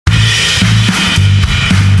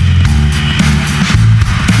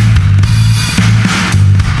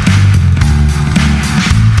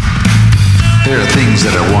There are things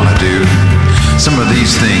that I wanna do. Some of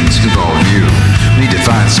these things involve you. Need to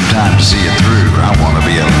find some time to see it through. I wanna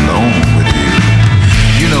be alone with you.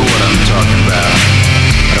 You know what I'm talking about.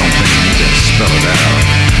 I don't think you need to spell it out.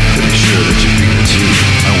 Pretty sure that you feel it too.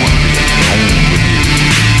 I wanna be alone with you.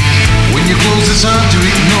 When you close, it's hard to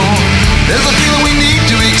ignore. There's a feeling we need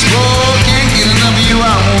to explore. Can't get enough of you,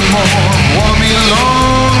 I want more. Wanna be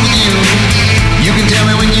alone with you. You can tell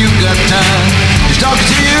me when you've got time. Just talking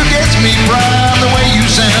to you gets me prime. The way you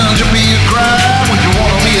sound should be a crime. When you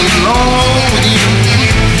wanna be alone with you.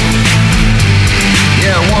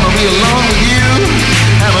 Yeah, I wanna be alone with you.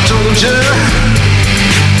 Haven't told you.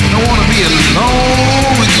 I wanna be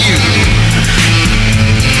alone with you.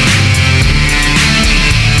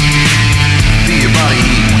 Feel your body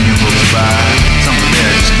heat when you're close by. Something there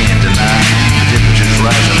I just can't deny. The temperature's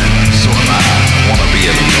rising and so am I. I wanna be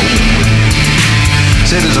alone with you.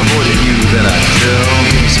 Say there's a void in you that I tell.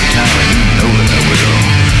 Give me some time and you know that I will.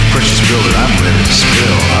 Precious pill that I'm ready to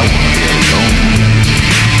spill. I wanna